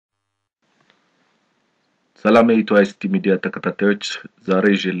ሰላም የኢትዮአይሲቲ ሚዲያ ተከታታዮች ዛሬ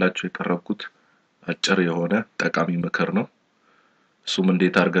ይዤላችሁ የቀረብኩት አጭር የሆነ ጠቃሚ ምክር ነው። እሱም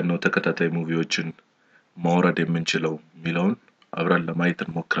እንዴት አድርገን ነው ተከታታይ ሙቪዎችን ማውረድ የምንችለው ሚለውን አብረን ለማየት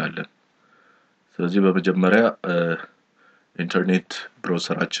እንሞክራለን። ስለዚህ በመጀመሪያ ኢንተርኔት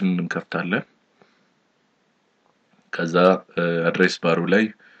ብራውዘራችንን እንከፍታለን። ከዛ አድሬስ ባሩ ላይ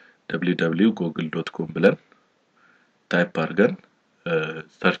www.google.com ብለን ታይፕ አድርገን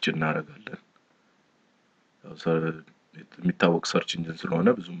ሰርች እናደርጋለን። የሚታወቅ ሰርች ኢንጂን ስለሆነ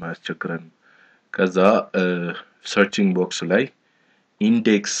ብዙም አያስቸግረን። ከዛ ሰርቺንግ ቦክስ ላይ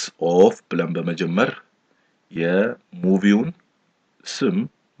ኢንዴክስ ኦፍ ብለን በመጀመር የሙቪውን ስም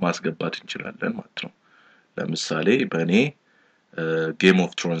ማስገባት እንችላለን ማለት ነው። ለምሳሌ በእኔ ጌም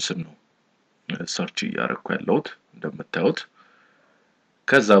ኦፍ ትሮንስ ነው ሰርች ያደረኩ ያለሁት እንደምታዩት።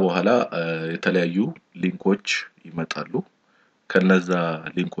 ከዛ በኋላ የተለያዩ ሊንኮች ይመጣሉ። ከነዛ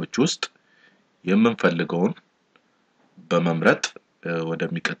ሊንኮች ውስጥ የምንፈልገውን በመምረጥ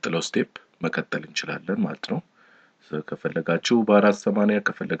ወደሚቀጥለው ስቴፕ መቀጠል እንችላለን ማለት ነው። ከፈለጋችሁ በ480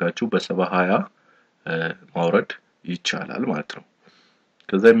 ከፈለጋችሁ በ720 ማውረድ ይቻላል ማለት ነው።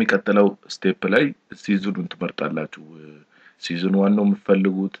 ከዛ የሚቀጥለው ስቴፕ ላይ ሲዝኑን ትመርጣላችሁ። ሲዝን 1 ነው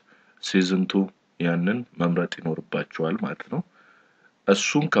የምትፈልጉት፣ ሲዝን 2 ያንን መምረጥ ይኖርባችኋል ማለት ነው።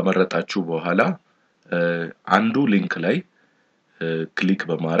 እሱን ከመረጣችሁ በኋላ አንዱ ሊንክ ላይ ክሊክ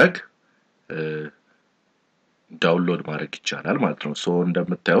በማድረግ ዳውንሎድ ማድረግ ይቻላል ማለት ነው።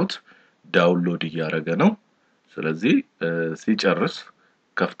 እንደምታዩት ዳውንሎድ እያደረገ ነው። ስለዚህ ሲጨርስ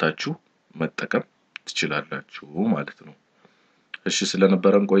ከፍታችሁ መጠቀም ትችላላችሁ ማለት ነው። እሺ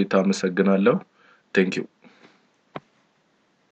ስለነበረን ቆይታ አመሰግናለሁ። ቴንክ ዩ